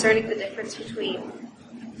 discerning the difference between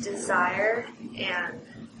desire and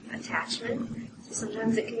attachment. So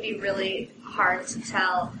sometimes it can be really hard to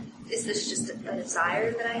tell, is this just a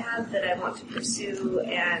desire that I have that I want to pursue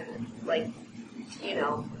and like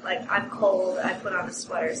I'm cold, I put on a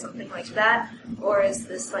sweater, something like that, or is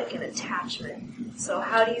this like an attachment? So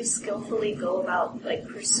how do you skillfully go about like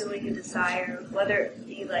pursuing a desire, whether it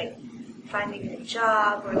be like finding a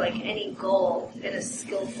job or like any goal in a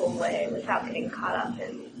skillful way without getting caught up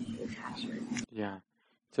in attachment? Yeah,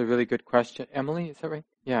 it's a really good question. Emily, is that right?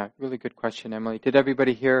 Yeah, really good question, Emily. Did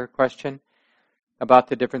everybody hear a question about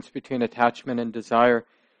the difference between attachment and desire?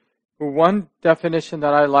 One definition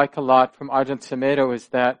that I like a lot from Ajahn Sumedho is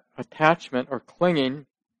that attachment or clinging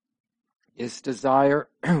is desire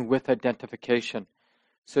with identification.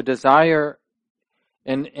 So desire,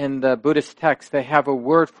 in the Buddhist text, they have a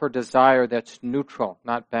word for desire that's neutral,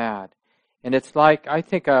 not bad. And it's like, I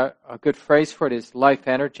think a good phrase for it is life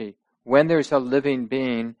energy. When there's a living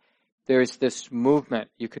being, there's this movement.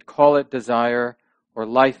 You could call it desire or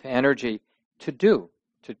life energy to do.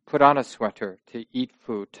 To put on a sweater, to eat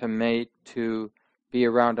food, to mate, to be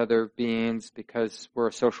around other beings because we're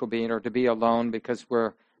a social being, or to be alone because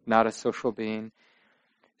we're not a social being.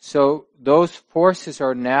 So those forces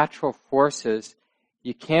are natural forces.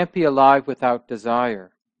 You can't be alive without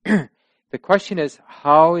desire. The question is,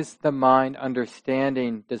 how is the mind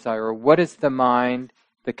understanding desire? Or what is the mind,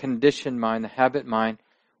 the conditioned mind, the habit mind,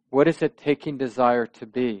 what is it taking desire to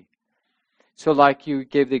be? So like you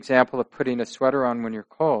gave the example of putting a sweater on when you're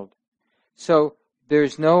cold. So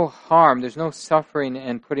there's no harm, there's no suffering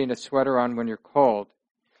in putting a sweater on when you're cold.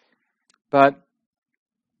 But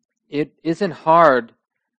it isn't hard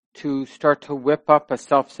to start to whip up a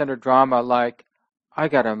self-centered drama like, I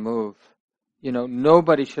gotta move.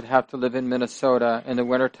 Nobody should have to live in Minnesota in the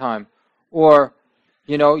wintertime. Or,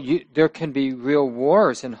 there can be real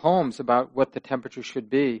wars in homes about what the temperature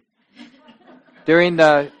should be. During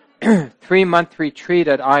the 3-month retreat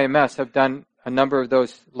at IMS. I've done a number of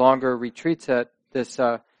those longer retreats at this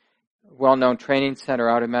well-known training center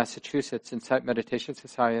out in Massachusetts, Insight Meditation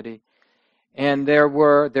Society. And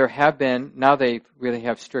there have been, now they really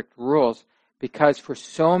have strict rules, because for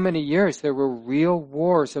so many years there were real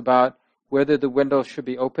wars about whether the windows should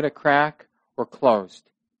be open a crack or closed,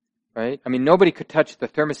 right? I mean, nobody could touch the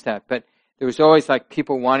thermostat, but there was always like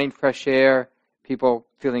people wanting fresh air, people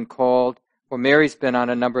feeling cold. Well, Mary's been on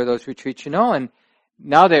a number of those retreats, and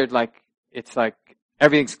now it's like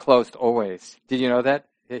everything's closed always. Did you know that?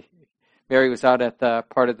 Mary was out at the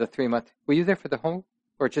part of the 3-month. Were you there for the whole,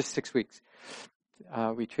 or just 6 weeks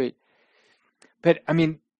retreat? But I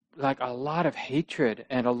mean, like a lot of hatred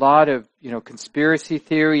and a lot of, conspiracy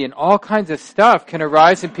theory and all kinds of stuff can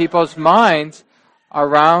arise in people's minds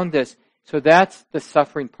around this. So that's the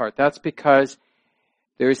suffering part. That's because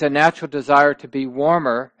there is a natural desire to be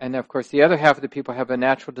warmer, and of course the other half of the people have a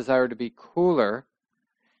natural desire to be cooler.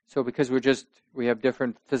 So because we have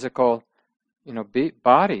different physical,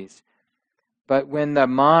 bodies. But when the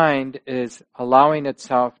mind is allowing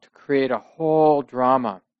itself to create a whole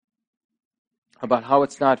drama about how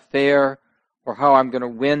it's not fair, or how I'm going to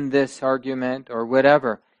win this argument, or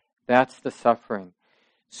whatever, that's the suffering.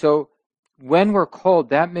 So when we're cold,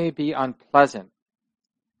 that may be unpleasant.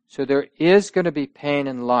 So there is going to be pain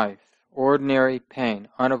in life, ordinary pain,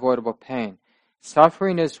 unavoidable pain.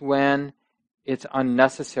 Suffering is when it's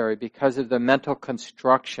unnecessary because of the mental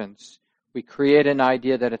constructions. We create an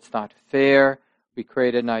idea that it's not fair. We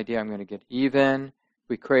create an idea I'm going to get even.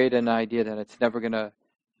 We create an idea that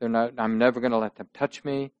I'm never going to let them touch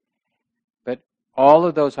me. But all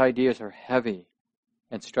of those ideas are heavy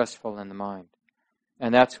and stressful in the mind.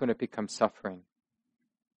 And that's when it becomes suffering.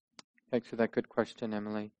 Thanks for that good question,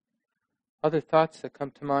 Emily. Other thoughts that come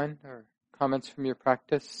to mind or comments from your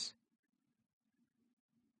practice?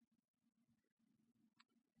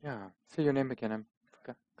 Yeah. Say your name again.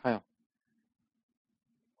 Kyle.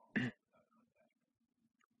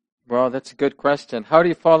 Well, that's a good question. How do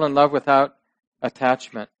you fall in love without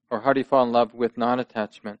attachment? Or how do you fall in love with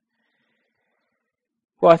non-attachment?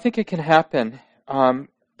 Well, I think it can happen.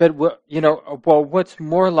 But what's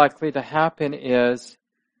more likely to happen is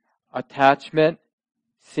attachment,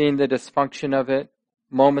 seeing the dysfunction of it,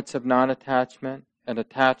 moments of non-attachment, and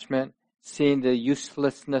attachment, seeing the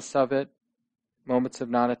uselessness of it, moments of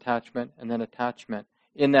non-attachment, and then attachment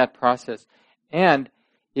in that process. And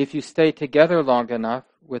if you stay together long enough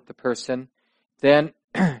with the person, then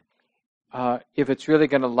if it's really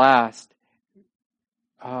going to last,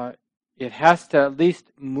 it has to at least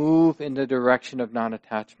move in the direction of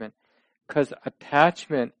non-attachment, because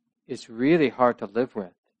attachment is really hard to live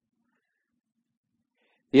with.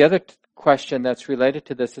 The other question that's related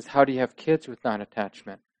to this is, how do you have kids with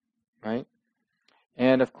non-attachment, right?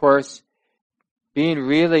 And of course, being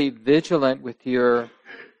really vigilant with your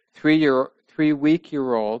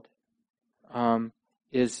 3-week-year-old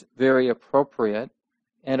is very appropriate.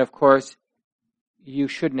 And of course, you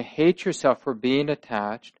shouldn't hate yourself for being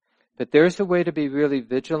attached, but there's a way to be really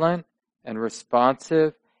vigilant and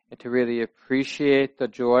responsive and to really appreciate the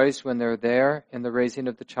joys when they're there in the raising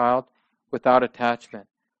of the child without attachment.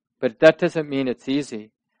 But that doesn't mean it's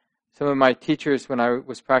easy. Some of my teachers, when I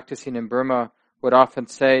was practicing in Burma, would often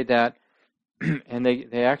say that, and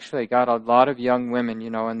they actually got a lot of young women,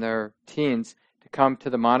 in their teens, to come to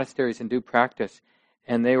the monasteries and do practice.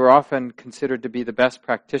 And they were often considered to be the best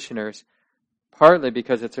practitioners, partly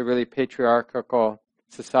because it's a really patriarchal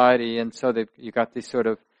society, and so you got these sort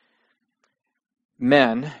of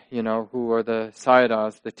men, who are the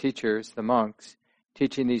sayadaws, the teachers, the monks,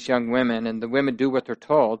 teaching these young women, and the women do what they're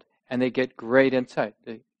told, and they get great insight.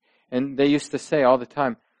 And they used to say all the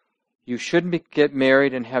time, you shouldn't get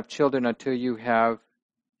married and have children until you have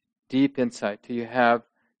deep insight, till you have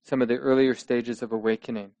some of the earlier stages of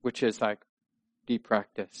awakening, which is like deep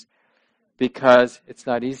practice. Because it's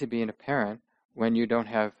not easy being a parent when you don't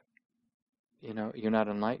have, you're not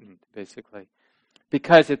enlightened, basically.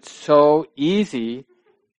 Because it's so easy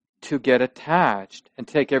to get attached and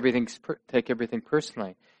take everything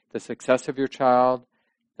personally. The success of your child,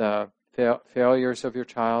 the failures of your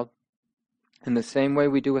child, in the same way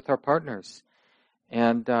we do with our partners.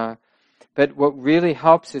 And but what really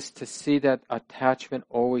helps is to see that attachment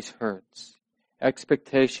always hurts.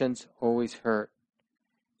 Expectations always hurt.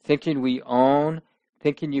 Thinking we own,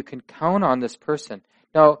 thinking you can count on this person.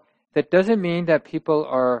 Now, that doesn't mean that people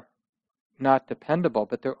are not dependable,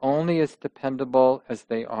 but they're only as dependable as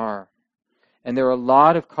they are. And there are a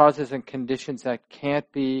lot of causes and conditions that can't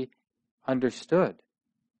be understood.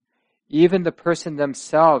 Even the person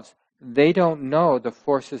themselves, they don't know the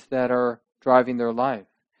forces that are driving their life.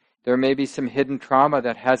 There may be some hidden trauma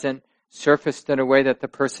that hasn't surfaced in a way that the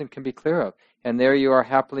person can be clear of. And there you are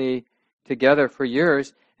happily together for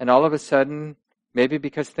years, and all of a sudden, maybe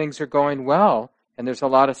because things are going well and there's a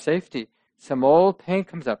lot of safety, some old pain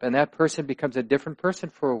comes up, and that person becomes a different person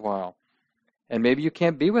for a while. And maybe you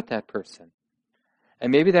can't be with that person.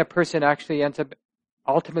 And maybe that person actually ends up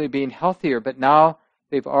ultimately being healthier, but now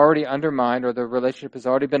they've already undermined, or the relationship has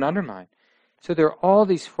already been undermined. So there are all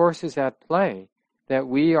these forces at play that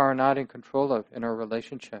we are not in control of in our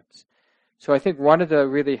relationships. So I think one of the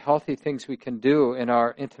really healthy things we can do in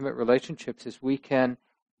our intimate relationships is we can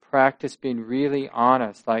practice being really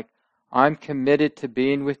honest. Like, I'm committed to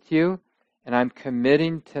being with you, and I'm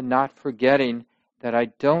committing to not forgetting that I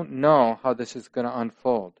don't know how this is going to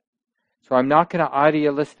unfold. So I'm not going to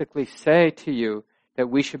idealistically say to you that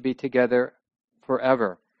we should be together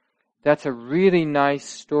forever. That's a really nice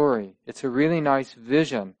story. It's a really nice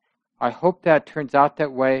vision. I hope that turns out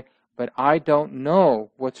that way, but I don't know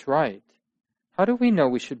what's right. How do we know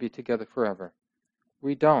we should be together forever?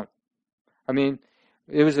 We don't. I mean,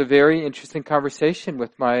 it was a very interesting conversation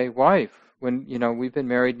with my wife when, we've been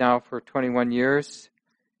married now for 21 years,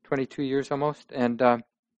 22 years almost, and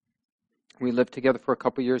we lived together for a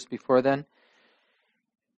couple years before then.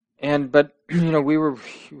 But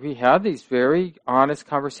we had these very honest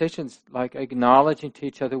conversations, like acknowledging to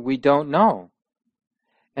each other we don't know.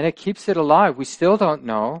 And it keeps it alive. We still don't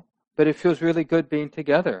know, but it feels really good being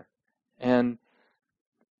together. And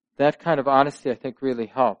that kind of honesty, I think, really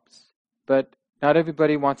helps. But not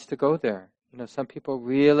everybody wants to go there. Some people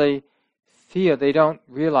really feel, they don't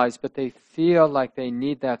realize, but they feel like they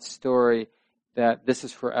need that story that this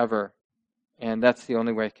is forever. And that's the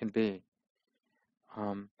only way it can be.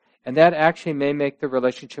 And that actually may make the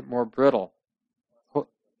relationship more brittle.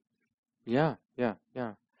 Yeah,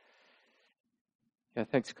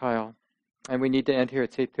 thanks, Kyle. And we need to end here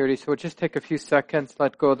at 8:30, so we'll just take a few seconds,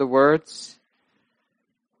 let go of the words.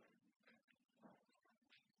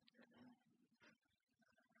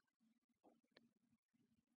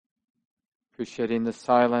 Appreciating the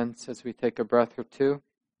silence as we take a breath or two.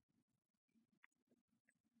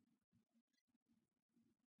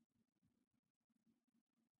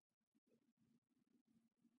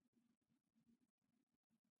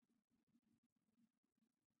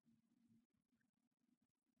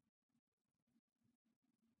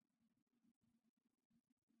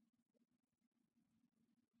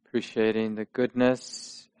 Appreciating the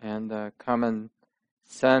goodness and the common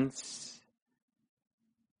sense,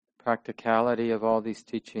 practicality of all these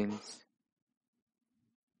teachings.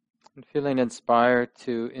 And feeling inspired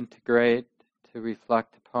to integrate, to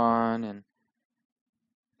reflect upon, and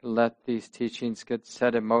let these teachings get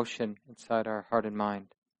set in motion inside our heart and mind.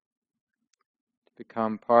 To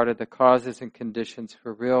become part of the causes and conditions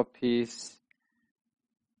for real peace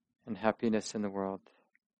and happiness in the world.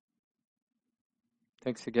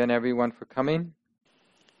 Thanks again, everyone, for coming.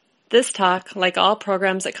 This talk, like all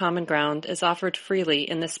programs at Common Ground, is offered freely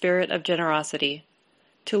in the spirit of generosity.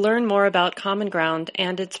 To learn more about Common Ground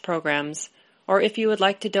and its programs, or if you would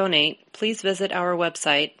like to donate, please visit our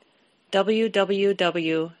website,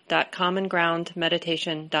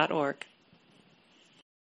 www.commongroundmeditation.org.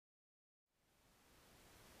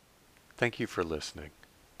 Thank you for listening.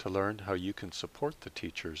 To learn how you can support the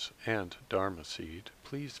teachers and Dharma Seed,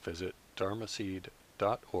 please visit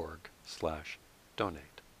dharmaseed.org/donate.